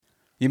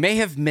You may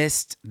have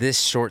missed this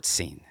short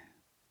scene.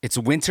 It's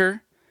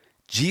winter.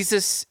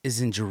 Jesus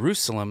is in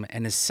Jerusalem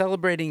and is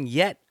celebrating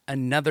yet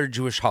another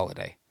Jewish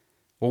holiday.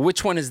 Well,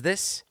 which one is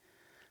this?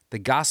 The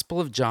Gospel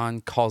of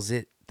John calls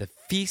it the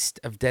Feast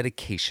of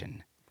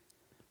Dedication.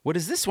 What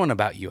is this one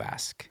about, you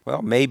ask?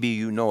 Well, maybe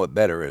you know it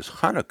better as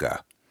Hanukkah.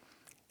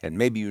 And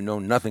maybe you know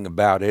nothing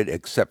about it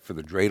except for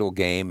the dreidel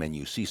game and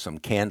you see some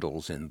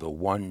candles in the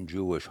one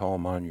Jewish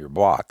home on your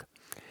block.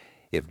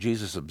 If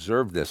Jesus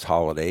observed this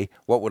holiday,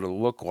 what would it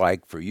look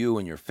like for you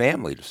and your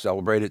family to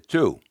celebrate it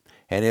too?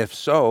 And if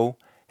so,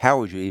 how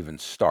would you even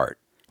start?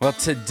 Well,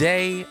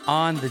 today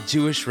on the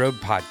Jewish Road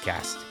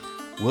podcast,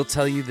 we'll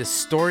tell you the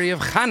story of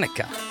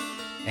Hanukkah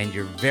and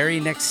your very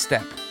next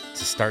step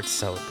to start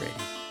celebrating.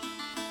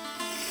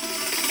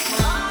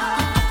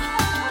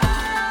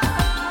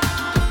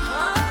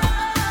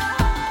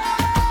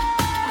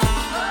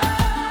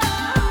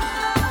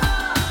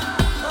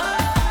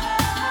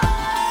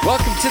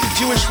 Welcome to the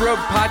Jewish Road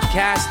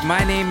podcast.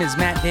 My name is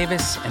Matt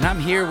Davis, and I'm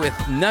here with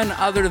none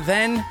other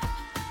than...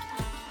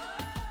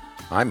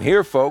 I'm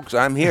here, folks.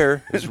 I'm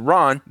here. It's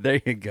Ron.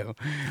 There you go.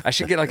 I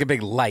should get like a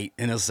big light,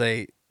 and it'll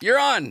say, you're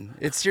on.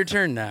 It's your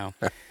turn now.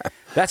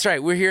 That's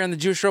right. We're here on the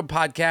Jewish Road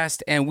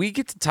podcast, and we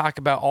get to talk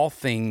about all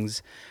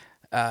things,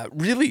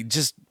 really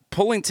just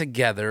pulling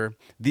together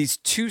these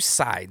two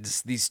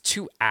sides, these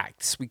two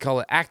acts. We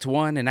call it Act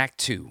 1 and Act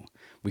 2.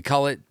 We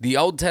call it the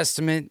Old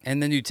Testament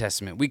and the New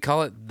Testament. We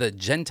call it the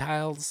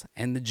Gentiles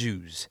and the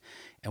Jews.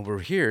 And we're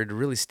here to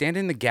really stand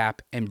in the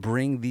gap and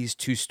bring these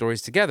two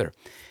stories together.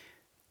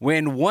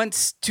 When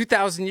once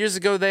 2,000 years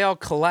ago they all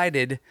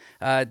collided,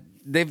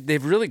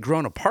 they've really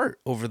grown apart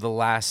over the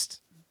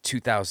last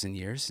 2,000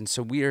 years. And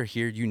so we are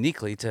here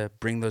uniquely to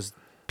bring those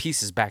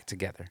pieces back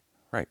together.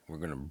 Right. We're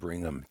going to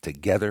bring them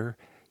together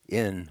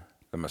in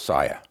the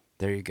Messiah.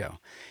 There you go.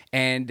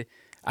 And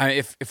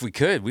if we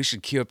could, we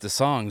should cue up the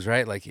songs,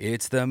 right? Like,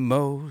 it's the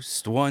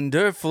most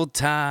wonderful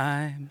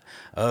time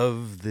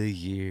of the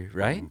year,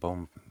 right?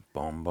 Boom,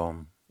 boom,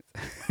 boom.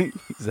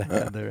 Is that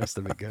how the rest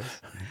of it goes?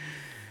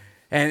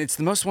 And it's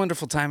the most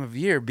wonderful time of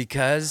year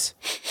because,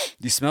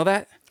 you smell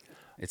that?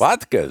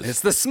 Latkes. It's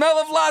the smell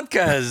of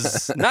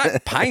latkes,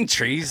 not pine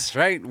trees,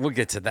 right? We'll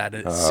get to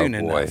that soon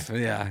enough.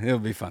 Yeah, it'll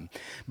be fun.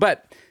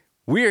 But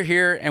we're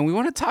here, and we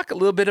want to talk a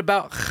little bit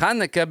about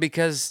Hanukkah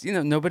because, you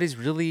know, nobody's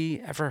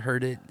really ever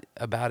heard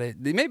about it.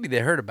 Maybe they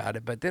heard about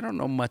it, but they don't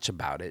know much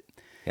about it.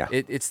 Yeah.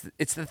 It's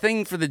the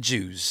thing for the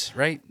Jews,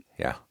 right?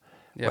 Yeah.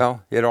 Yeah.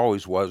 Well, it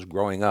always was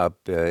growing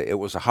up. It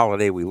was a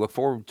holiday we look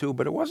forward to,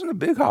 but it wasn't a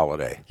big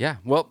holiday. Yeah.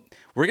 Well,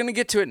 we're going to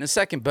get to it in a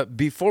second, but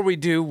before we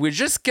do, we're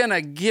just going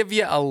to give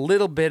you a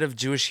little bit of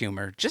Jewish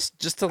humor,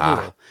 just a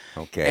little.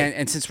 Okay.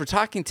 And since we're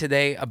talking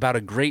today about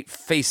a great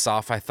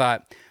face-off, I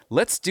thought,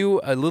 let's do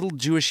a little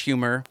Jewish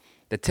humor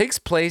that takes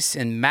place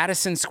in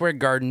Madison Square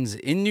Gardens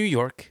in New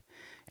York,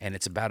 and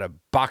it's about a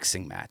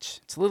boxing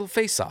match. It's a little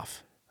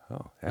face-off.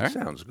 Oh, that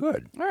sounds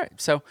good. All right,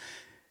 so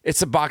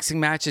it's a boxing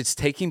match. It's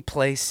taking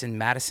place in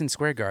Madison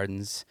Square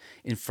Gardens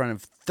in front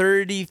of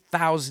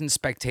 30,000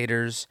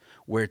 spectators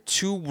where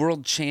two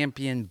world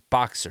champion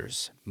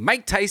boxers,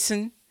 Mike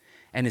Tyson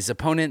and his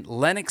opponent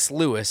Lennox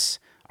Lewis,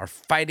 are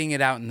fighting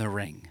it out in the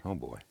ring. Oh,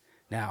 boy.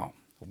 Now,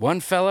 one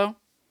fellow...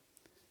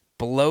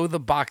 below the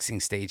boxing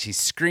stage, he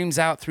screams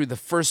out through the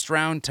first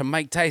round to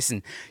Mike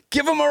Tyson,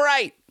 give him a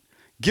right,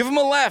 give him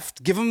a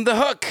left, give him the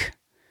hook.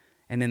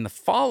 And in the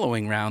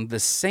following round, the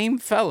same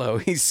fellow,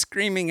 he's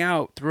screaming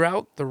out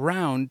throughout the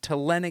round to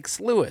Lennox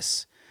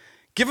Lewis,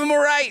 give him a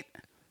right,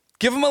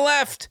 give him a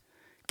left,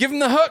 give him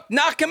the hook,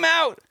 knock him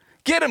out,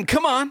 get him,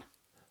 come on.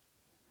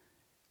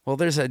 Well,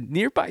 there's a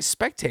nearby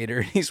spectator,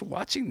 and he's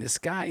watching this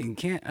guy and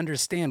can't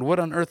understand what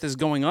on earth is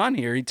going on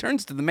here. He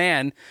turns to the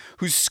man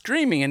who's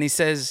screaming, and he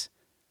says,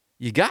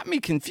 you got me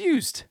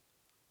confused.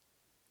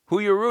 Who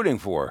you rooting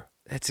for?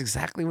 That's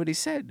exactly what he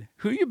said.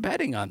 Who are you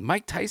betting on,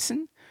 Mike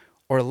Tyson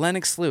or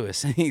Lennox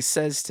Lewis? And he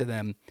says to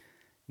them,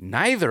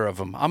 neither of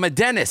them. I'm a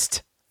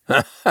dentist.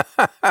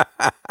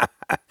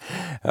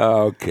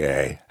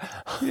 Okay.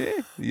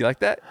 Yeah, you like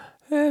that?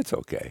 It's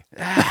okay.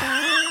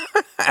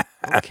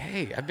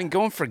 Okay, I've been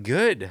going for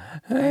good.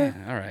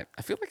 Man, all right.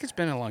 I feel like it's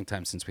been a long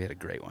time since we had a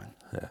great one.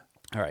 Yeah.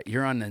 All right,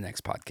 you're on the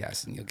next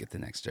podcast, and you'll get the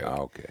next joke.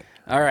 Okay.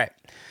 All right.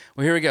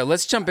 Well, here we go.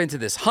 Let's jump into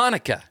this.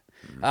 Hanukkah.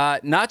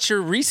 Not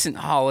your recent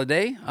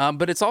holiday,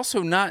 but it's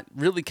also not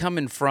really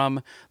coming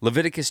from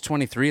Leviticus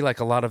 23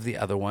 like a lot of the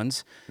other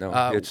ones.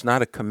 No, it's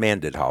not a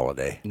commanded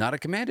holiday. Not a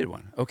commanded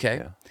one. Okay.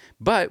 Yeah.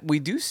 But we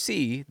do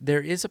see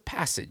there is a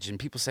passage, and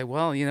people say,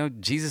 well, you know,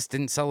 Jesus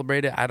didn't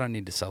celebrate it. I don't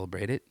need to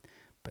celebrate it.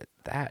 But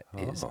that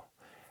is...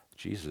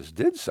 Jesus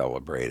did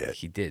celebrate it.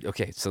 He did.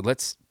 Okay, so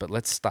let's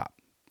stop.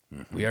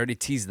 Mm-hmm. We already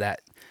teased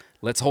that.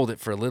 Let's hold it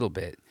for a little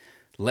bit.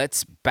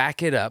 Let's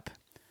back it up.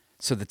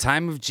 So the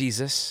time of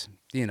Jesus,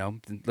 you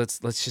know, let's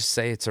just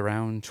say it's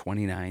around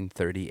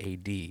 2930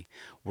 AD.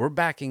 We're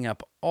backing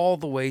up all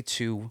the way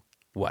to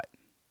what?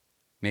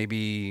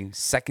 Maybe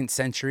 2nd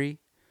century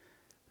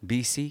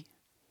BC?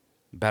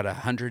 About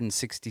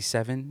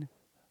 167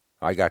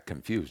 I got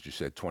confused. You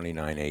said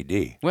 29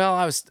 A.D. Well,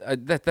 I was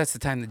that's the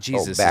time that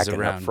Jesus is backing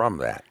around. up from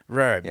that.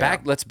 Right. Yeah.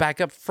 Let's back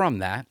up from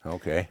that.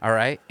 Okay. All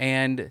right.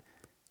 And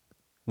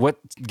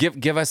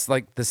give us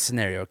like the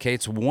scenario, okay?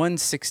 It's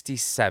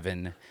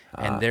 167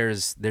 and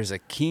there's a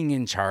king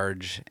in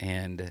charge,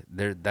 and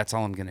that's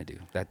all I'm going to do.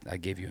 That I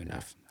gave you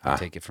enough. I'll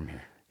take it from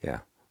here. Yeah.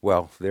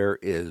 Well, there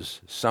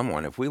is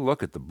someone, if we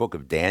look at the book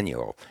of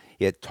Daniel,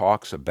 it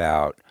talks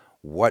about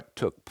what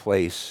took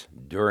place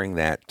during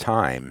that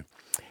time.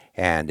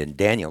 And in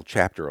Daniel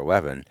chapter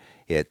 11,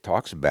 it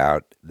talks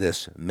about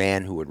this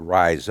man who would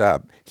rise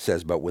up. It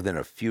says, but within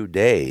a few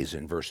days,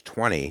 in verse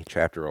 20,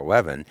 chapter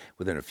 11,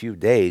 within a few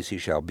days he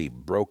shall be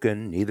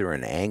broken, neither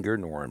in anger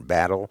nor in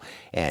battle,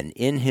 and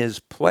in his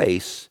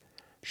place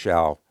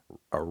shall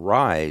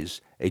arise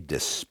a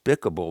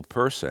despicable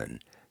person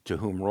to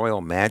whom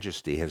royal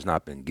majesty has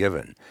not been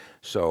given.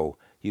 So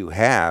you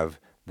have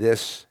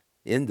this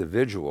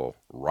individual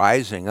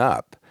rising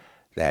up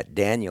that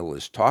Daniel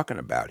is talking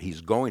about. He's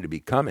going to be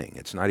coming.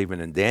 It's not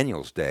even in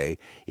Daniel's day.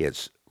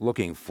 It's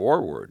looking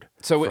forward.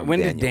 So when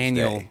did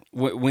Daniel's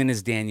Daniel? When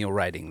is Daniel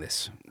writing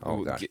this?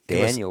 Oh, God.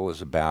 Daniel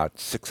is about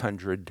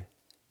 600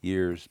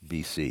 years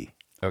BC.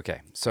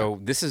 Okay, so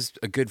this is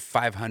a good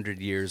 500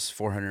 years,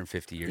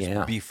 450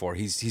 years before.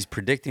 He's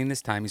predicting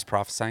this time. He's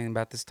prophesying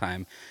about this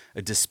time.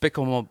 A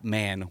despicable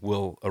man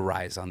will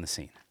arise on the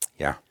scene.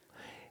 Yeah,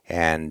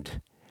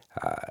 and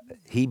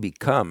he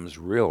becomes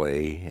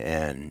really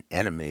an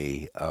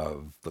enemy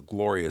of the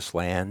glorious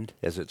land,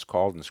 as it's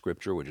called in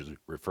Scripture, which is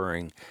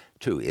referring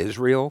to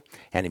Israel,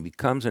 and he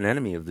becomes an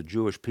enemy of the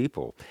Jewish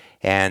people.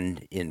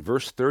 And in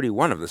verse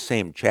 31 of the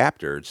same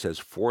chapter, it says,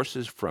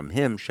 forces from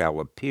him shall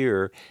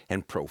appear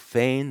and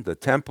profane the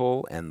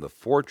temple and the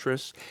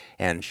fortress,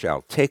 and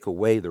shall take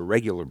away the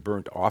regular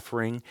burnt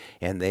offering,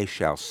 and they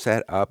shall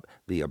set up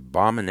the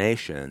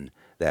abomination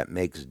that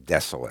makes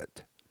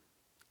desolate.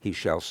 He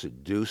shall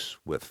seduce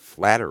with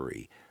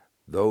flattery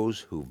those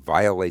who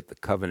violate the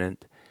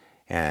covenant,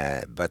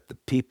 but the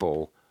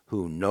people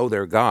who know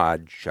their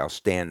God shall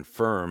stand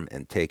firm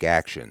and take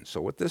action.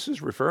 So what this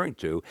is referring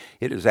to,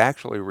 it is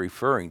actually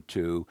referring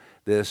to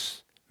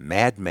this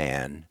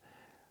madman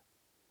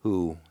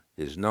who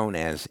is known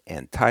as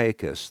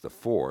Antiochus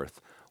IV,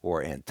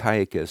 or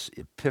Antiochus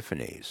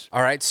Epiphanes.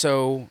 All right,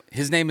 so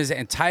his name is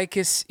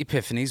Antiochus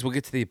Epiphanes. We'll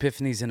get to the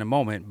Epiphanes in a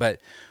moment, but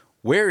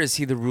where is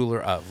he the ruler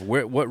of?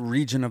 What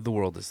region of the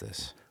world is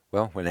this?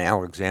 Well, when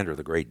Alexander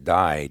the Great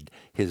died,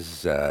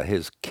 his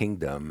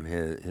kingdom,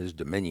 his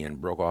dominion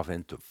broke off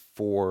into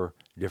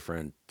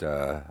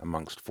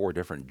amongst four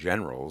different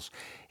generals,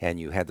 and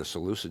you had the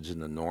Seleucids in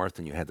the north,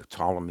 and you had the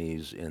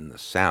Ptolemies in the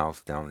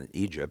south, down in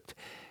Egypt,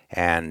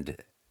 and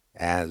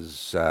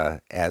as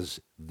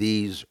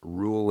these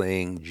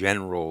ruling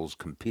generals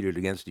competed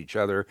against each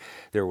other,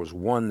 there was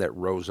one that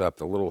rose up,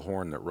 the little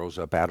horn that rose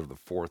up out of the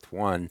fourth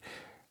one,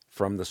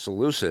 from the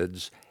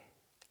Seleucids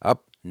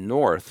up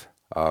north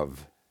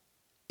of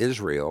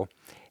Israel,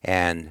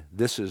 and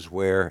this is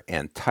where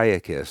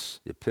Antiochus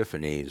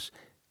Epiphanes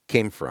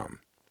came from.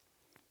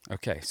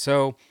 Okay,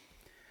 so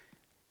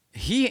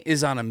he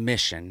is on a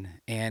mission,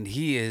 and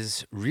he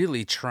is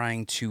really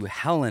trying to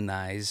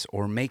Hellenize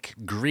or make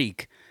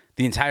Greek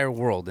the entire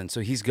world. And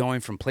so he's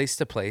going from place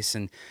to place,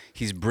 and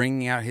he's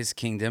bringing out his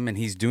kingdom, and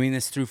he's doing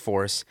this through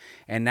force,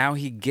 and now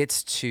he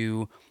gets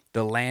to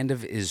the land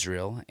of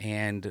Israel,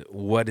 and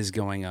what is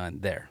going on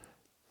there?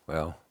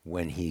 Well,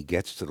 when he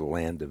gets to the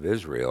land of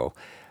Israel,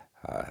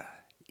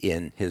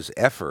 in his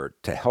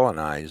effort to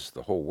Hellenize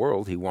the whole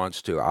world, he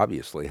wants to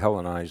obviously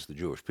Hellenize the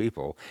Jewish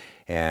people,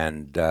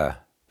 and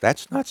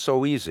that's not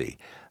so easy.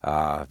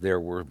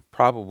 There were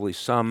probably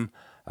some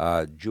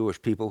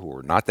Jewish people who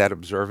were not that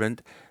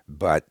observant,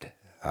 but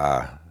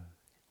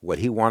what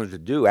he wanted to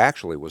do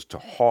actually was to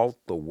halt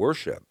the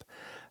worship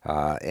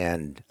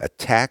and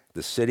attack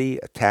the city,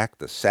 attack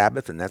the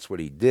Sabbath, and that's what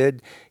he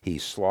did. He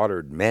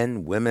slaughtered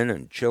men, women,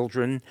 and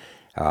children.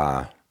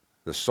 The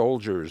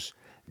soldiers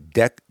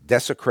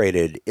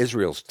desecrated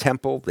Israel's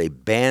temple. They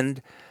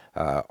banned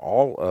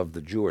all of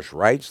the Jewish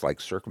rites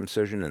like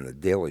circumcision and the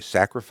daily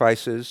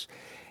sacrifices.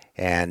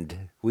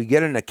 And we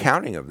get an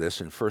accounting of this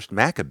in First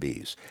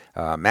Maccabees.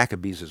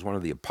 Maccabees is one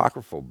of the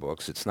apocryphal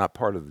books. It's not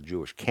part of the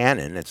Jewish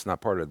canon. It's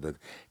not part of the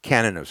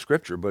canon of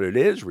Scripture, but it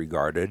is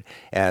regarded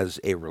as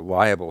a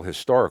reliable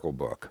historical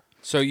book.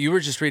 So you were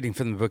just reading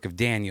from the book of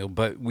Daniel,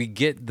 but we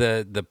get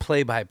the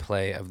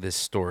play-by-play of this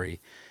story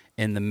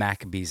in the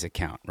Maccabees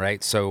account,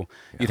 right? So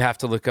you'd have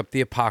to look up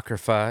the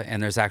Apocrypha,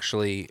 and there's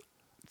actually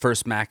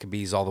First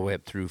Maccabees all the way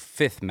up through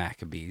Fifth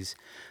Maccabees.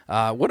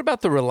 What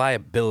about the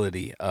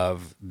reliability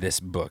of this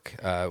book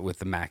with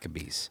the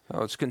Maccabees?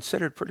 Well, it's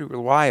considered pretty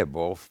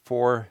reliable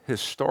for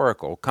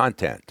historical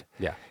content.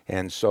 Yeah.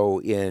 And so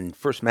in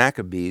First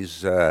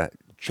Maccabees,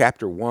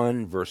 chapter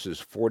 1, verses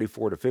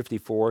 44 to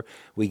 54,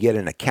 we get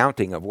an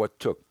accounting of what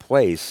took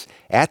place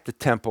at the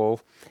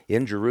temple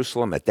in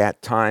Jerusalem at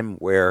that time,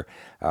 where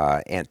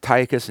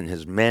Antiochus and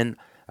his men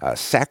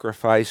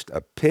sacrificed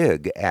a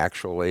pig,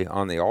 actually,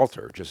 on the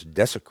altar, just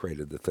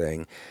desecrated the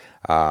thing.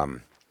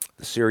 The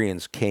the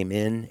Syrians came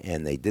in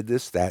and they did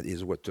this. That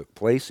is what took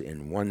place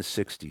in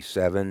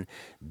 167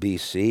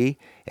 BC.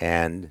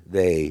 And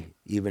they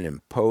even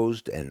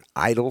imposed an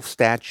idol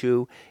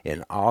statue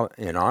in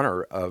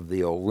honor of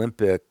the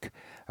Olympian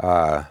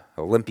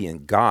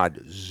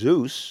god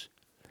Zeus,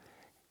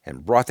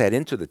 and brought that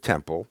into the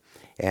temple.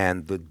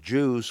 And the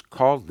Jews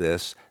called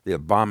this the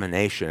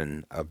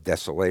abomination of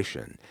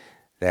desolation.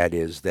 That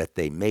is, that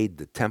they made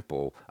the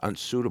temple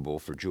unsuitable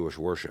for Jewish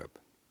worship.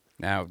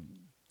 Now,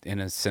 in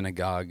a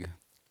synagogue,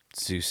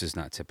 Zeus is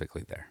not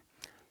typically there.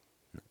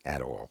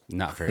 At all.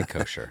 Not very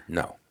kosher.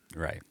 No.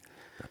 Right.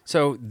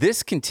 So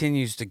this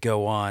continues to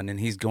go on, and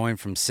he's going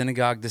from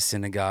synagogue to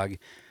synagogue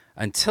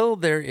until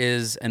there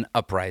is an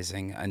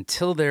uprising,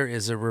 until there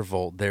is a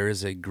revolt. There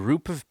is a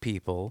group of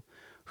people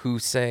who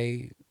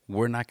say,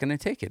 we're not going to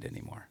take it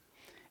anymore.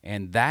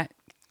 And that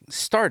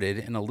started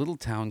in a little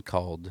town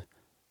called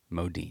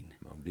Modin.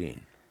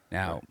 Modin.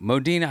 Now,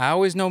 Modin, I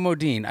always know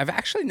Modin. I've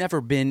actually never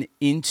been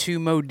into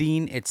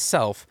Modin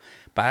itself,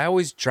 but I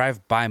always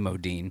drive by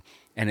Modin.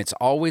 And it's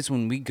always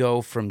when we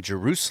go from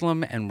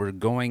Jerusalem and we're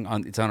going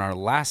on, it's on our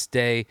last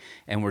day,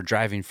 and we're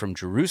driving from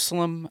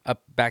Jerusalem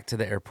up back to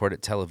the airport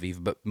at Tel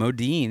Aviv. But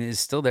Modin is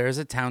still there as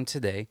a town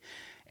today.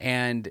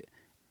 And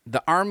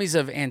the armies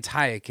of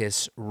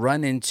Antiochus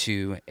run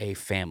into a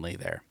family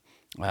there.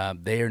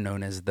 They are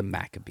known as the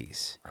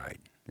Maccabees. Right.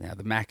 Now,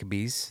 the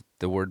Maccabees,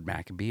 the word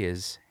Maccabee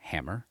is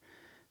hammer.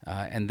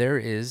 And there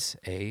is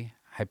a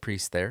high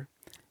priest there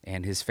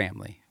and his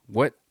family.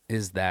 What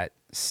is that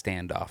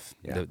standoff,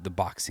 the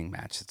boxing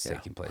match that's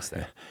taking place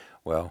there?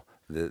 Well,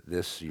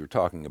 this you're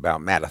talking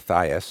about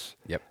Mattathias,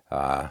 Yep.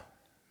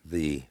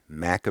 the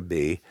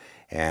Maccabee,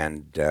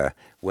 and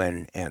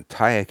when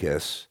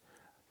Antiochus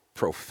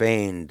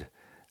profaned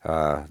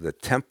the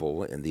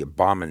temple and the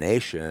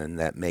abomination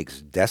that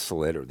makes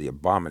desolate, or the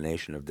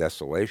abomination of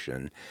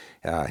desolation,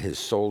 his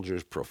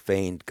soldiers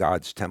profaned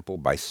God's temple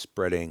by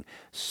spreading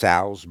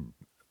sow's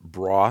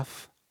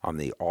broth on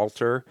the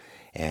altar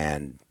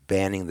and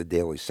banning the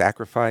daily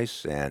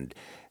sacrifice. And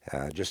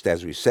just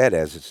as we said,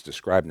 as it's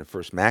described in the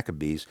first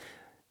Maccabees,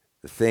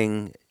 the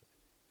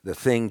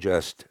thing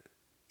just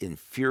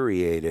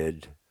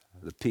infuriated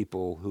the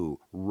people who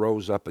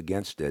rose up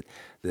against it,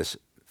 this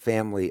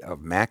family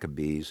of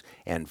Maccabees,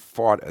 and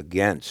fought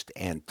against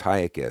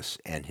Antiochus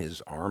and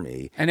his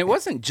army. And it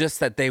wasn't just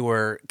that they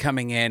were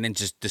coming in and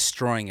just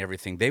destroying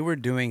everything. They were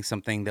doing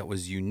something that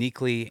was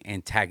uniquely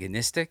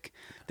antagonistic.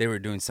 They were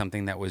doing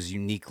something that was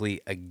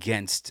uniquely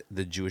against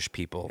the Jewish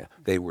people. Yeah.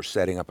 They were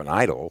setting up an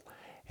idol,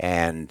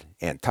 and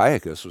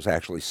Antiochus was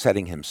actually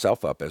setting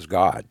himself up as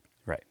God.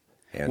 Right.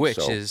 And which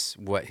so, is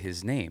what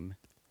his name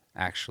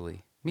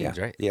actually means,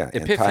 right? Yeah,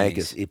 Epiphanes.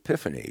 Antiochus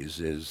Epiphanes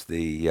is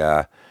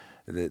the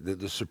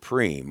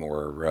supreme,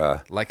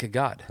 or like a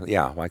god.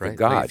 Yeah, like right? a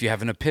god. Like if you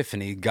have an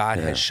epiphany, God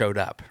has showed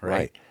up,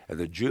 right? And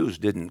the Jews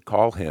didn't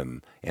call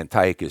him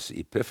Antiochus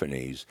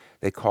Epiphanes;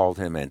 they called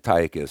him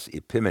Antiochus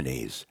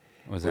Epimanes.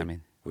 What does that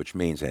mean? Which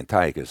means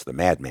Antiochus, the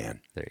madman.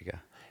 There you go.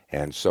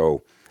 And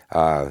so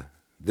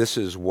this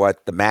is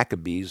what the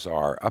Maccabees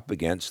are up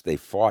against. They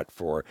fought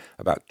for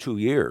about 2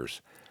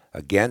 years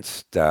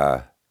against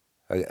the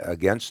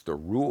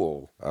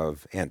rule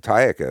of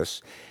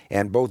Antiochus,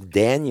 and both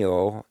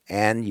Daniel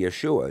and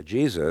Yeshua,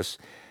 Jesus,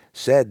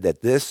 said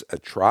that this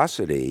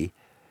atrocity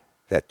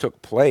that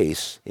took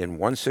place in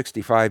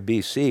 165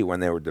 BC when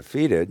they were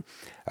defeated,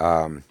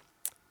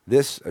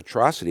 this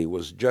atrocity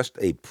was just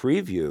a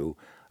preview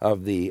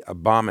of the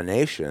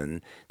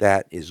abomination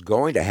that is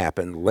going to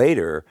happen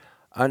later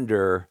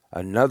under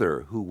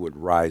another who would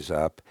rise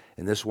up,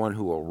 and this one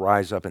who will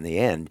rise up in the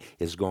end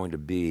is going to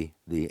be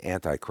the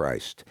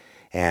Antichrist.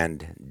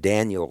 And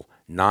Daniel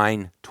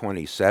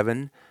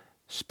 9:27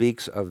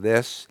 speaks of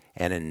this,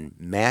 and in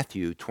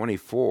Matthew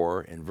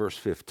 24 in verse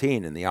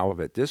 15 in the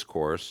Olivet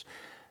Discourse,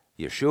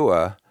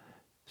 Yeshua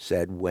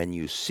said, when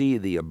you see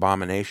the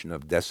abomination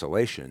of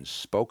desolation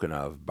spoken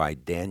of by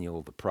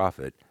Daniel the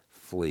prophet,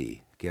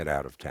 flee, get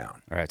out of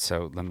town. All right,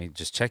 so let me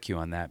just check you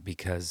on that,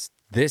 because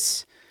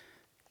this,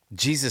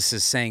 Jesus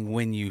is saying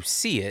when you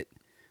see it,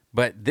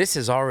 but this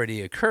has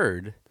already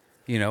occurred,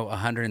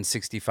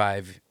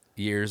 165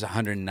 years,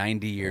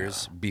 190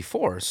 years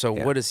before. So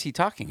what is he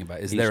talking about?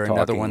 Is there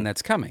another one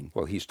that's coming?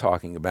 Well, he's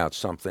talking about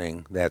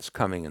something that's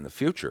coming in the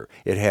future.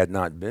 It had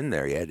not been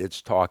there yet.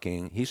 He's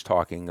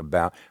talking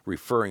about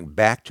referring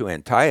back to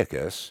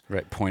Antiochus,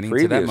 right, pointing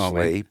to that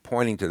moment,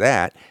 pointing to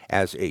that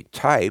as a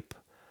type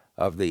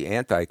of the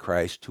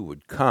Antichrist who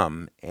would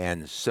come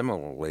and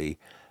similarly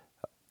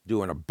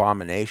do an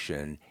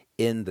abomination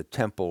in the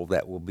temple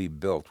that will be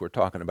built. We're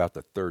talking about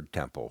the third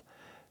temple.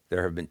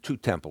 There have been 2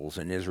 temples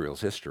in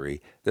Israel's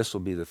history. This will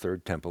be the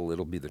third temple.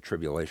 It'll be the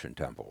tribulation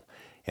temple.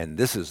 And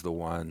this is the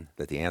one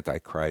that the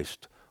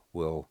Antichrist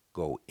will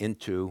go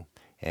into,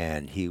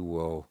 and he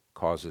will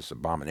cause this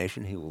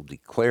abomination. He will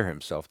declare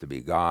himself to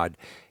be God.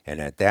 And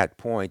at that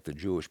point, the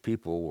Jewish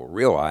people will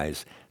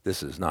realize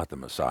this is not the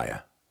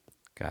Messiah.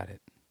 Got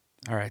it.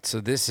 All right,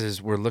 so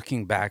we're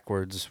looking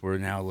backwards. We're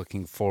now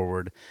looking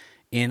forward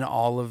in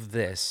all of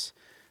this.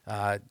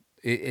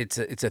 It's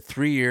a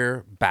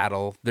 3-year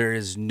battle. There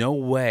is no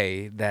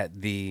way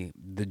that the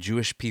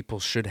Jewish people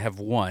should have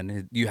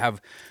won. You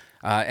have,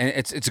 and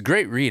it's a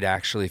great read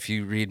actually if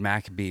you read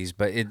Maccabees.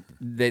 But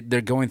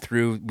they're going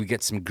through. We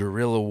get some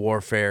guerrilla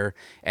warfare,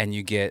 and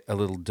you get a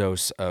little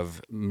dose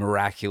of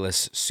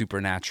miraculous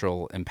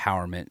supernatural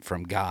empowerment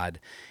from God.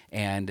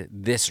 And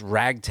this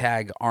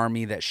ragtag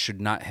army that should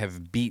not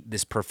have beat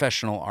this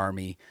professional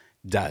army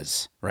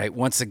does, right?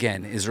 Once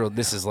again, Israel,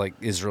 this is like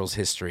Israel's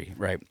history,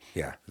 right?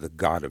 Yeah, the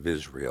God of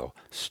Israel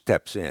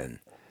steps in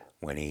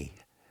when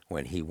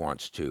he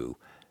wants to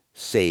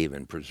save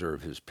and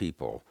preserve his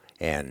people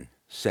and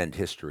send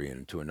history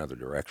into another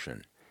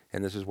direction.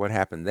 And this is what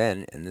happened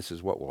then, and this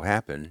is what will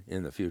happen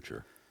in the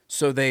future.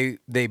 So they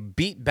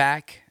beat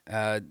back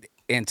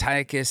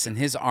Antiochus and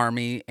his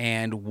army,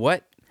 and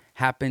what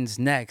happens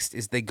next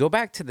is they go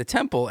back to the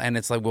temple, and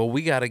it's like, well,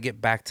 we got to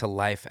get back to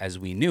life as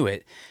we knew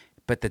it.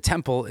 But the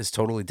temple is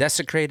totally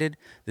desecrated.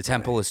 The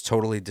temple is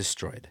totally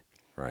destroyed.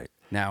 Right.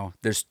 Now,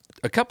 there's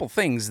a couple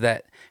things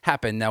that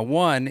happen. Now,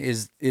 one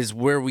is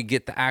where we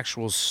get the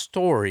actual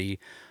story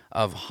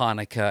of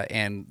Hanukkah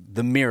and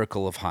the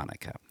miracle of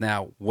Hanukkah.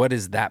 Now, what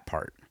is that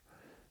part?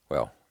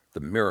 Well, the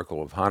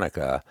miracle of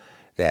Hanukkah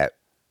that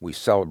we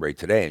celebrate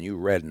today, and you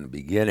read in the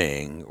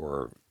beginning,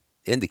 or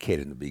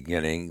indicated in the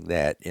beginning,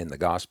 that in the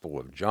Gospel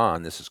of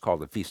John, this is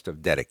called the Feast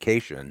of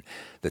Dedication.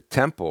 The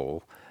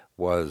temple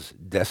was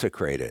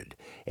desecrated,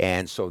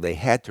 and so they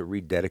had to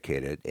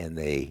rededicate it, and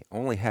they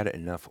only had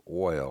enough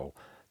oil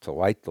to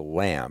light the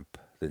lamp,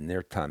 the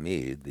Ner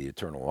Tamid, the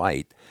eternal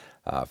light,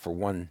 for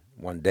one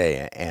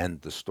day.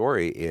 And the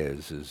story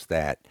is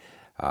that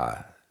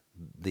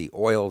the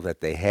oil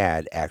that they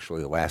had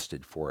actually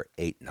lasted for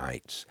 8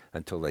 nights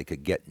until they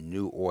could get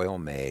new oil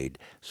made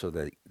so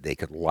that they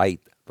could light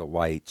the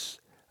lights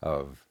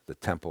of the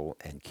temple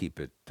and keep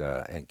it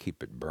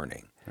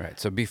burning. Right.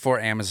 So before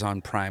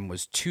Amazon Prime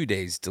was 2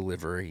 days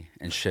delivery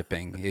and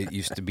shipping, it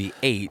used to be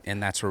 8,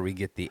 and that's where we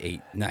get the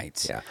 8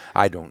 nights. Yeah,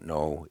 I don't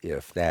know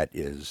if that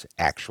is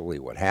actually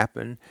what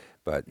happened,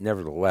 but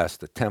nevertheless,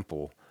 the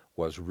temple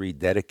was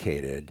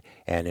rededicated,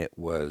 and it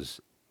was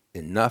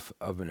enough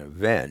of an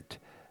event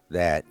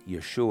that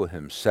Yeshua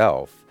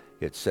himself,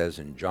 it says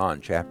in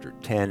John chapter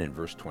 10 and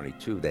verse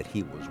 22, that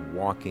he was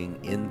walking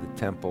in the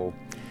temple.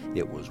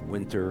 It was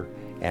winter,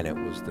 and it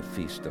was the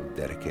Feast of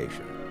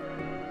Dedication.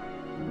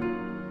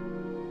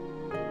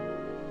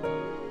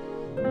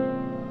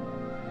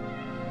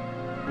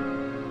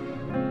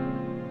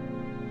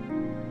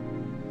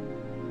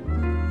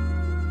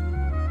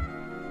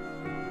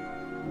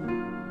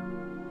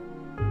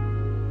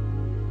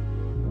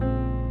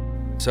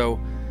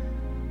 So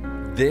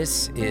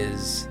this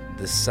is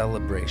the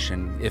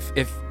celebration.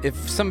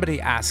 If somebody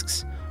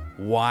asks,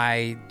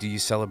 why do you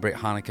celebrate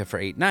Hanukkah for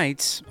 8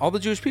 nights? All the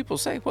Jewish people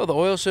say, well, the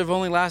oil should have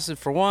only lasted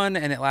for 1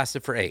 and it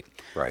lasted for 8.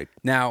 Right.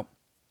 Now,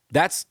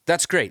 that's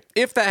great.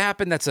 If that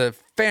happened, that's a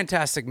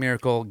fantastic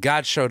miracle.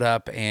 God showed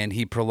up and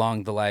he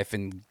prolonged the life.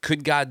 And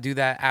could God do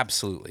that?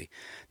 Absolutely.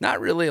 Not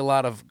really a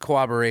lot of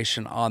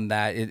corroboration on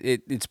that.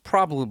 It's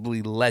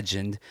probably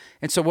legend.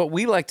 And so what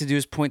we like to do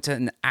is point to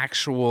an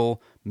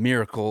actual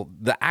miracle.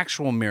 The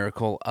actual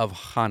miracle of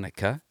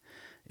Hanukkah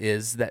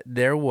is that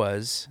there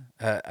was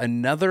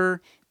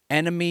another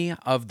enemy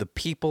of the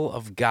people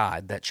of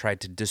God that tried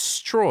to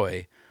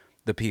destroy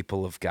the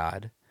people of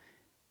God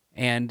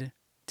and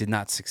did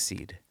not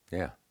succeed.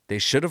 Yeah. They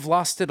should have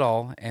lost it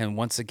all, and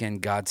once again,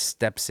 God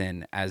steps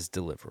in as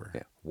deliverer.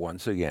 Yeah.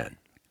 Once again.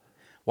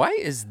 Why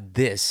is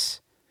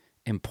this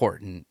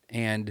important?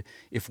 And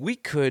if we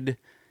could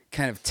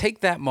kind of take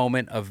that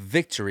moment of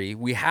victory,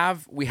 we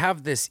have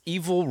this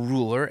evil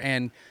ruler,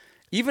 and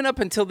even up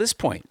until this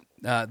point,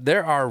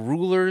 there are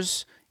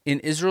rulers in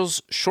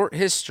Israel's short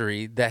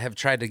history that have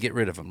tried to get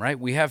rid of him, right?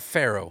 We have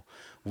Pharaoh,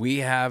 we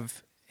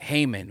have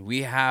Haman,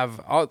 we have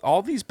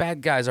all these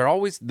bad guys are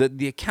always,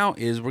 the account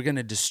is we're going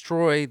to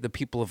destroy the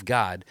people of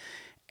God.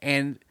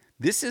 And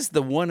this is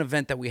the one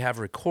event that we have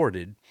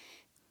recorded,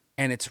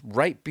 and it's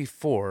right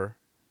before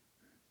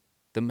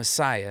the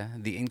Messiah,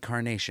 the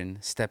incarnation,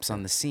 steps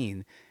on the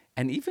scene.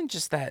 And even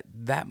just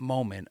that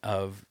moment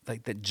of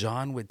like that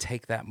John would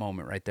take that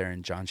moment right there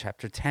in John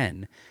chapter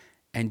 10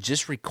 and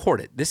just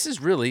record it. This is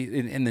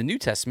really, in the New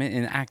Testament,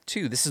 in Act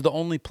 2, this is the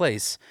only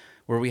place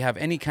where we have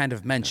any kind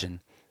of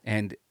mention.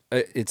 And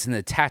it's an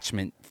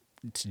attachment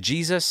to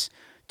Jesus,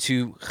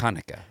 to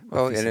Hanukkah.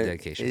 Well,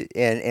 dedication.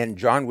 And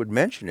John would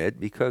mention it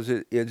because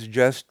it's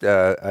just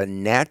a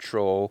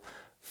natural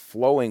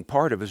flowing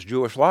part of his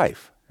Jewish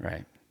life.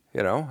 Right.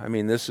 You know, I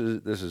mean, this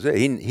is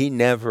it. He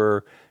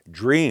never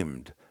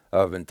dreamed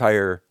of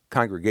entire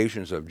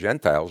congregations of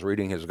Gentiles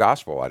reading his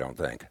gospel, I don't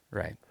think.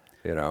 Right.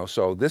 You know,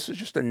 so this is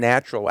just a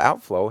natural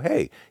outflow.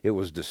 Hey, it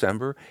was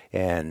December,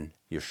 and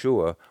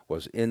Yeshua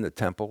was in the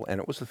temple, and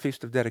it was the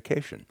Feast of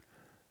Dedication.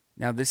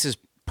 Now, this is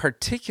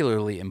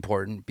particularly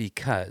important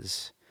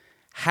because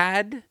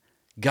had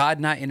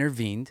God not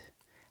intervened,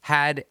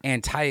 had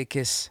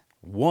Antiochus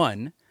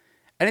won,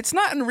 And it's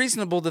not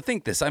unreasonable to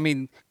think this. I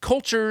mean,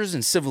 cultures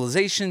and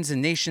civilizations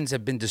and nations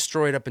have been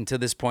destroyed up until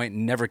this point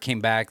and never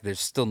came back. They're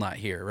still not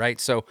here, right?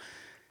 So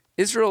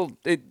Israel,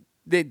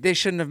 they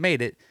shouldn't have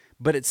made it,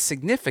 but it's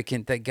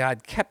significant that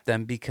God kept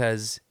them,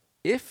 because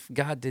if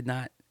God did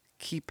not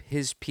keep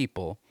his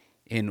people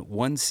in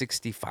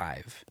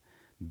 165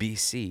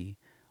 BC,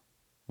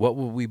 what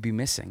would we be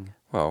missing?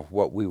 Well,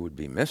 what we would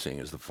be missing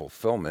is the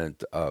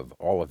fulfillment of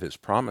all of his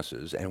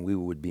promises, and we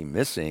would be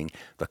missing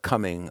the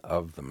coming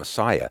of the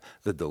Messiah,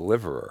 the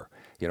deliverer.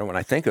 You know, when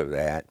I think of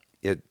that,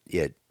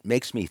 it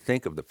makes me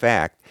think of the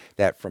fact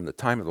that from the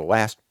time of the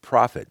last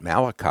prophet,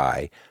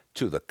 Malachi,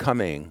 to the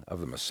coming of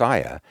the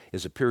Messiah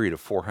is a period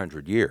of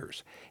 400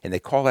 years. And they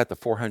call that the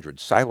 400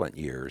 silent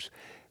years,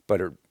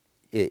 but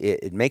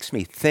it makes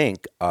me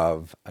think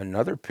of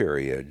another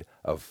period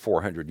of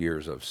 400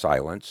 years of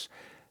silence.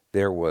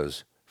 There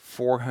was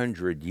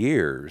 400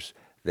 years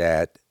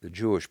that the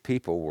Jewish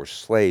people were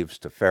slaves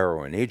to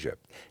Pharaoh in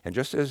Egypt. And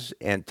just as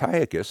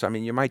Antiochus, I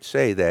mean, you might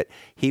say that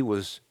he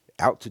was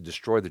out to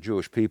destroy the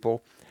Jewish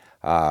people.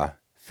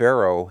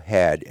 Pharaoh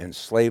had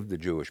enslaved the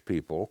Jewish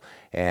people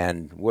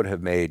and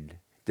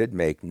did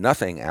make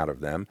nothing out of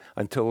them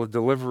until a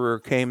deliverer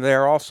came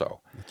there also.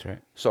 That's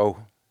right. So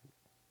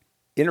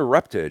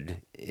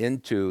interrupted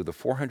into the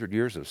 400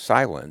 years of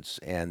silence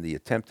and the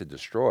attempt to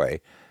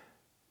destroy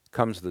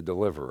comes the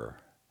deliverer.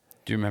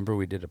 Do you remember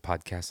we did a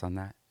podcast on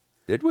that?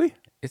 Did we?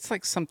 It's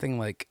like something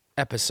like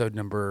episode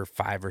number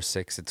 5 or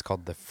 6. It's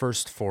called The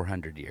First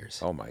 400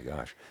 Years. Oh, my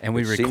gosh. And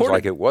we seems recorded...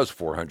 like it was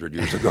 400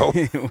 years ago.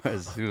 It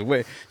was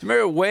way... Do you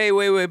remember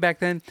way back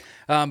then?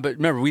 But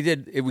remember,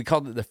 we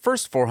called it The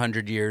First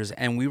 400 Years,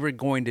 and we were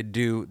going to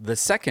do the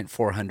second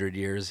 400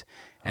 years,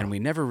 and we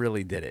never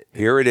really did it.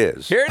 Here it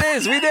is. Here it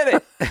is. We did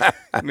it.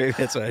 Maybe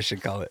that's what I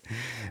should call it.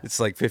 It's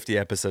like 50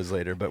 episodes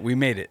later, but we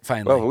made it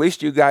finally. Well, at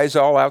least you guys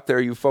all out there,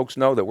 you folks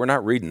know that we're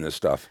not reading this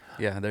stuff.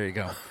 Yeah, there you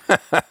go.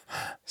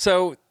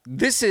 So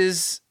this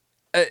is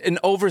an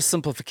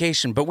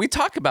oversimplification, but we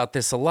talk about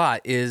this a lot,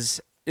 and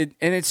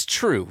it's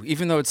true,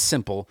 even though it's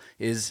simple,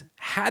 is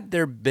had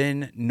there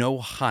been no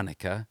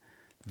Hanukkah,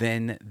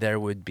 then there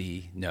would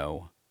be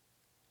no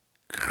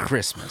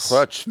Christmas.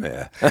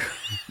 There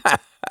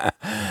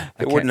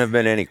wouldn't have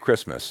been any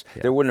Christmas.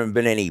 Yeah. There wouldn't have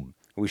been any,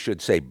 we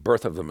should say,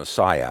 birth of the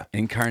Messiah.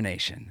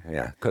 Incarnation.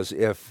 Yeah, because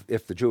if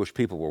the Jewish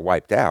people were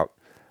wiped out,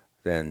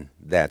 then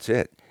that's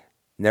it.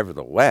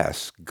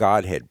 Nevertheless,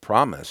 God had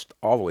promised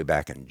all the way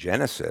back in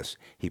Genesis,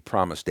 he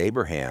promised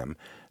Abraham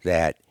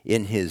that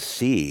in his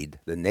seed,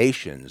 the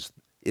nations,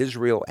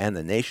 Israel and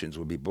the nations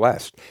would be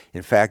blessed.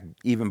 In fact,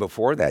 even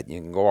before that,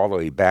 you can go all the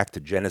way back to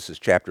Genesis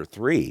chapter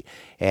 3,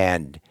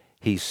 and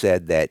he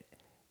said that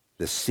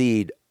the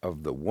seed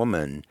of the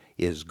woman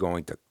is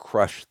going to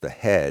crush the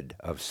head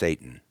of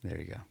Satan. There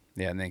you go.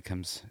 Yeah, and then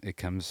it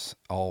comes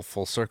all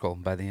full circle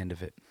by the end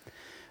of it.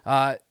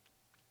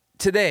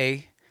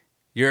 Today,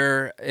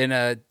 you're in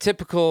a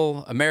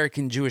typical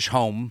American Jewish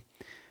home.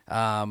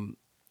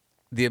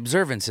 The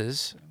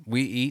observances,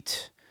 we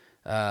eat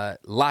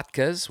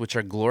latkes, which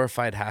are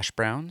glorified hash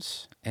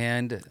browns,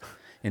 and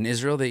in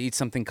Israel they eat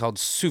something called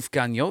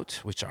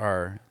sufganiyot, which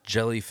are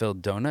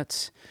jelly-filled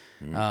donuts.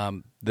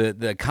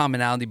 The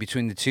commonality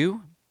between the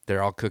two,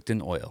 they're all cooked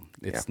in oil.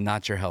 It's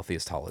not your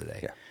healthiest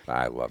holiday. Yeah,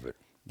 I love it.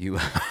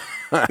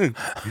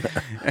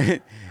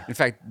 In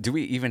fact, do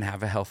we even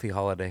have a healthy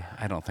holiday?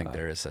 I don't think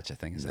there is such a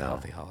thing as a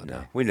healthy holiday.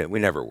 No. We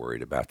never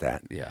worried about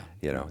that. Yeah.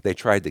 You know, they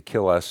tried to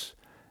kill us.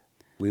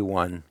 We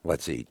won.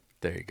 Let's eat.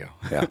 There you go.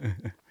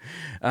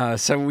 Yeah.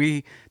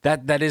 So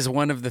that is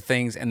one of the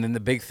things, and then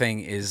the big thing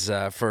is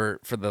for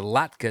the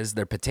latkes,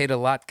 they're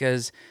potato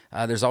latkes.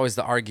 There's always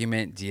the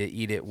argument: do you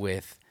eat it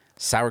with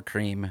sour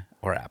cream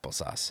or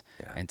applesauce?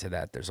 Yeah. And to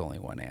that, there's only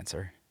one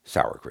answer.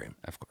 Sour cream.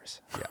 Of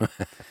course,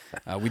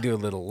 yeah. We do a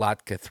little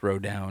latke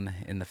throwdown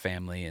in the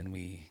family, and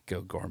we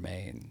go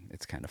gourmet, and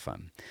it's kind of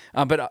fun.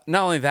 But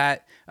not only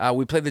that,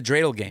 we play the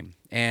dreidel game.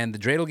 And the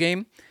dreidel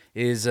game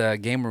is a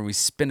game where we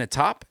spin a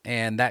top,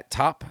 and that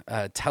top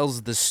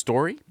tells the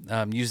story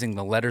using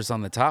the letters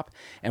on the top.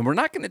 And we're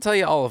not going to tell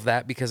you all of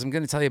that because I'm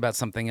going to tell you about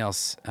something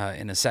else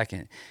in a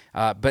second.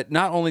 But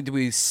not only do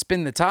we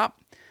spin the top,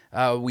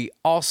 we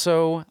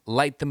also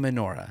light the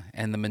menorah,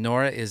 and the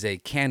menorah is a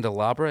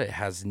candelabra. It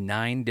has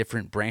 9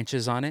 different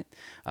branches on it.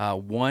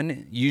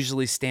 One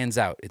usually stands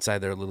out. It's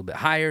either a little bit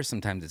higher,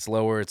 sometimes it's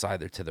lower. It's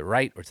either to the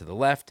right or to the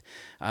left.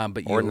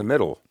 Or in the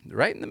middle.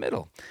 Right in the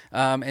middle.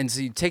 And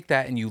so you take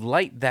that and you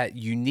light that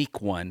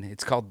unique one.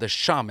 It's called the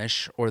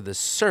shamish, or the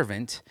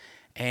servant,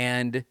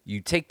 and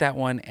you take that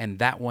one, and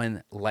that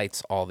one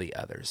lights all the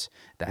others.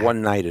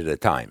 One night at a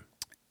time.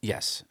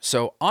 Yes.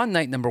 So on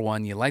night number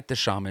 1, you light the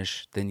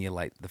shamish, then you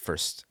light the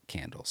first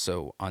candle.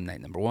 So on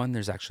night number 1,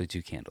 there's actually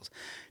 2 candles.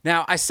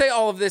 Now, I say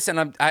all of this,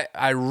 and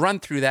I run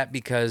through that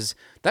because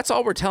that's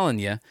all we're telling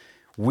you.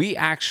 We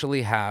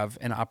actually have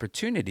an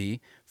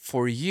opportunity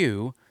for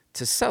you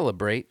to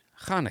celebrate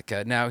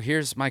Hanukkah. Now,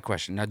 here's my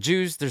question. Now,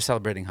 Jews, they're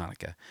celebrating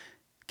Hanukkah.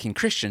 Can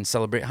Christians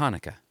celebrate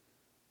Hanukkah?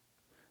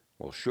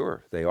 Well,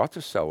 sure. They ought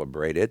to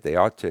celebrate it. They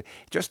ought to,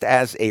 just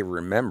as a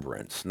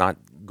remembrance, not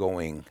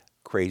going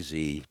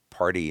crazy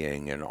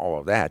partying and all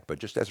of that, but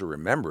just as a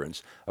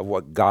remembrance of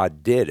what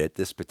God did at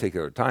this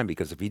particular time.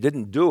 Because if he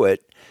didn't do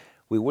it,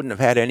 we wouldn't have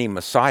had any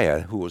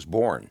Messiah who was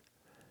born.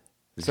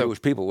 The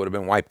Jewish people would have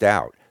been wiped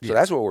out. So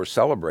that's what we're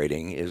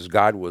celebrating, is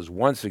God was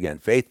once again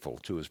faithful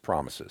to his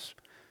promises.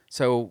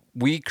 So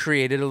we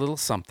created a little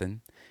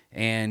something,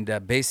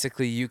 and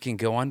basically you can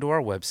go onto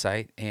our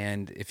website,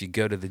 and if you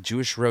go to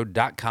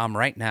thejewishroad.com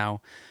right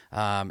now,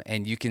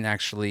 and you can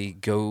actually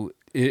go,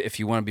 if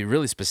you want to be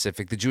really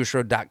specific,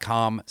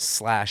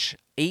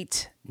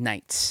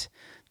 thejewishroad.com/8nights,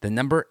 the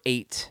number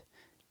 8,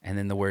 and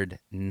then the word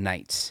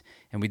nights.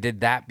 And we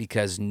did that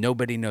because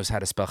nobody knows how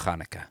to spell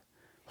Hanukkah.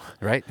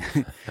 Right?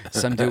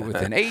 Some do it with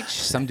an H,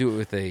 some do it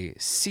with a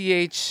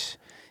CH.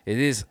 It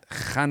is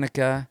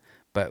Hanukkah,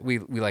 but we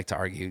like to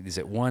argue. Is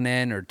it one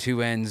N or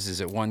two N's?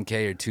 Is it one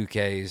K or two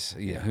Ks?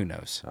 Yeah, who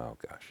knows? Oh,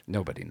 gosh.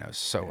 Nobody knows.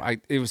 So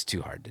it was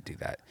too hard to do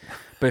that.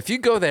 But if you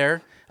go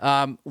there,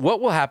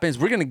 what will happen is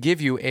we're going to give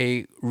you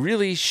a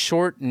really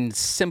short and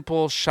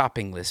simple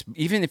shopping list.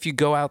 Even if you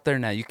go out there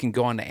now, you can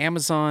go on to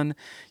Amazon,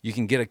 you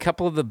can get a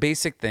couple of the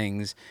basic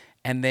things,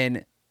 and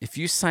then if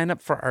you sign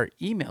up for our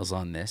emails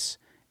on this,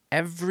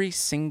 every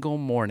single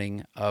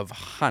morning of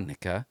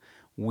Hanukkah,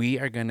 we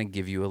are going to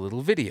give you a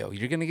little video.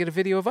 You're going to get a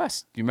video of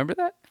us. Do you remember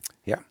that?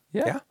 Yeah.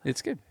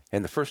 It's good.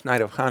 And the first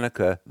night of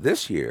Hanukkah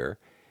this year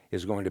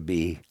is going to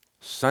be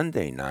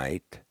Sunday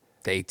night.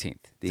 The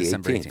 18th.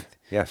 December 18th.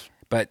 Yes.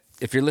 But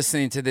if you're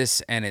listening to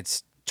this and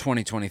it's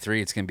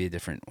 2023, it's going to be a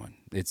different one.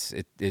 It's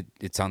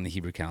on the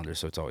Hebrew calendar,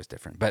 so it's always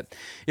different. But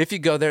if you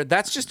go there,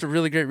 that's just a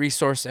really great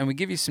resource, and we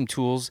give you some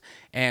tools,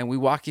 and we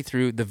walk you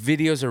through. The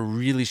videos are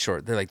really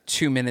short. They're like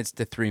 2 minutes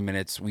to 3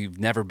 minutes. We've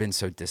never been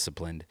so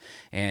disciplined.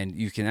 And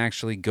you can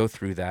actually go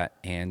through that,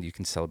 and you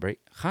can celebrate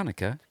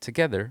Hanukkah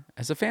together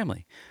as a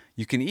family.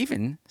 You can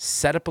even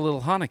set up a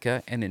little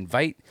Hanukkah and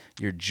invite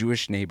your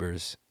Jewish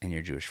neighbors and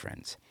your Jewish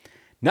friends.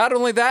 Not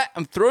only that,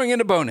 I'm throwing in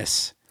a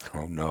bonus.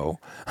 Oh, no.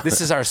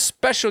 This is our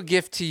special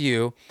gift to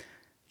you.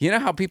 You know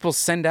how people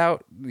send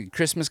out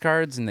Christmas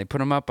cards and they put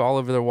them up all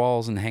over their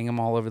walls and hang them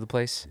all over the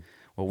place?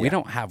 Well, we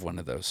don't have one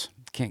of those.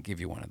 Can't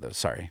give you one of those,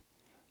 sorry.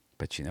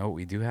 But you know what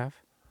we do have?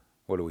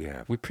 What do we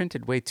have? We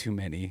printed way too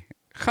many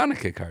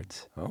Hanukkah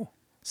cards. Oh.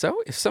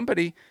 So if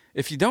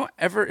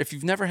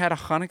you've never had a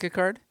Hanukkah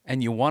card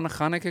and you want a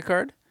Hanukkah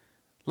card,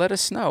 let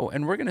us know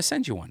and we're going to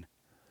send you one.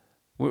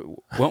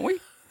 Won't we?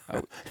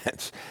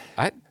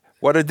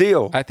 What a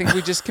deal. I think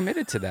we just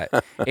committed to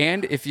that.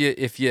 And if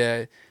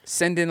you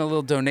send in a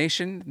little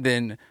donation,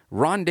 then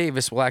Ron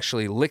Davis will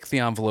actually lick the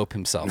envelope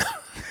himself.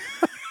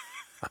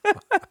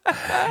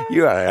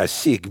 You are a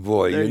Sikh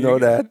boy. You know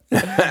that?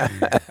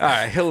 All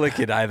right, he'll lick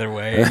it either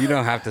way. You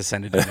don't have to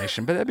send a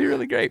donation, but that'd be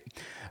really great.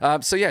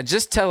 So yeah,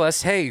 just tell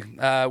us, hey,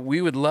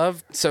 we would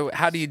love. So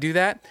how do you do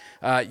that?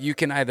 You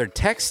can either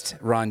text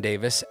Ron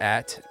Davis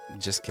at,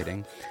 just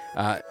kidding,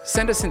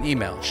 send us an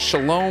email,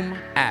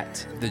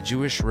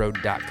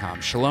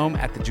 shalom@thejewishroad.com,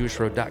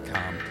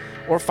 shalom@thejewishroad.com,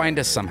 or find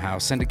us somehow,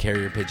 send a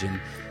carrier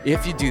pigeon.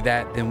 If you do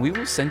that, then we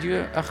will send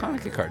you a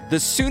Hanukkah card. The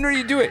sooner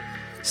you do it,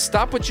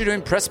 stop what you're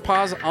doing, press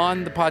pause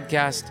on the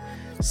podcast,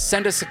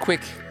 send us a quick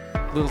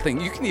little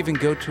thing. You can even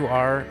go to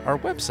our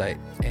website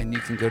and you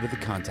can go to the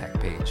contact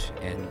page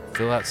and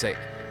fill out, say,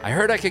 I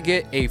heard I could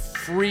get a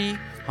free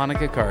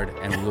Hanukkah card,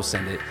 and we will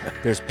send it.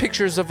 There's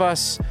pictures of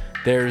us.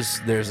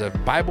 There's a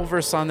Bible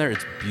verse on there.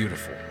 It's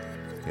beautiful.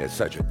 Yeah, it's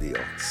such a deal.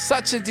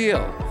 Such a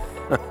deal.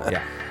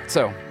 Yeah.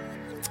 So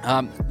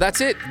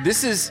that's it.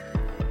 This is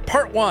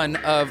part 1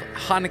 of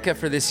Hanukkah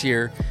for this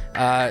year.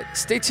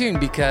 Stay tuned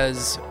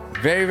because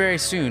very, very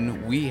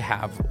soon we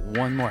have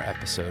one more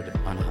episode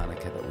on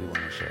Hanukkah that we want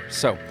to share.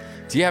 So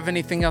do you have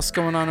anything else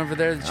going on over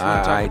there that you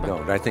want to talk about? I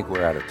don't. I think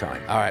we're out of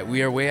time. All right.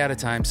 We are way out of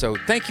time. So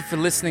thank you for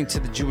listening to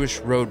the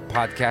Jewish Road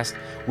podcast.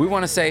 We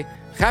want to say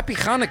Happy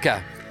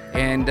Hanukkah.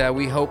 And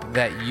we hope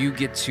that you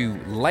get to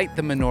light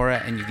the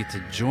menorah and you get to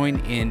join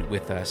in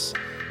with us.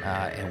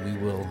 And we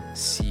will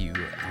see you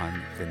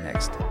on the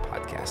next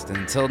podcast. And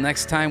until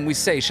next time, we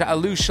say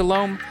Sha'alu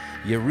Shalom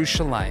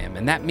Yerushalayim.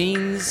 And that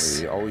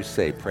means... We always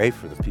say, pray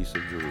for the peace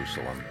of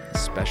Jerusalem.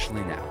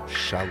 Especially now.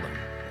 Shalom.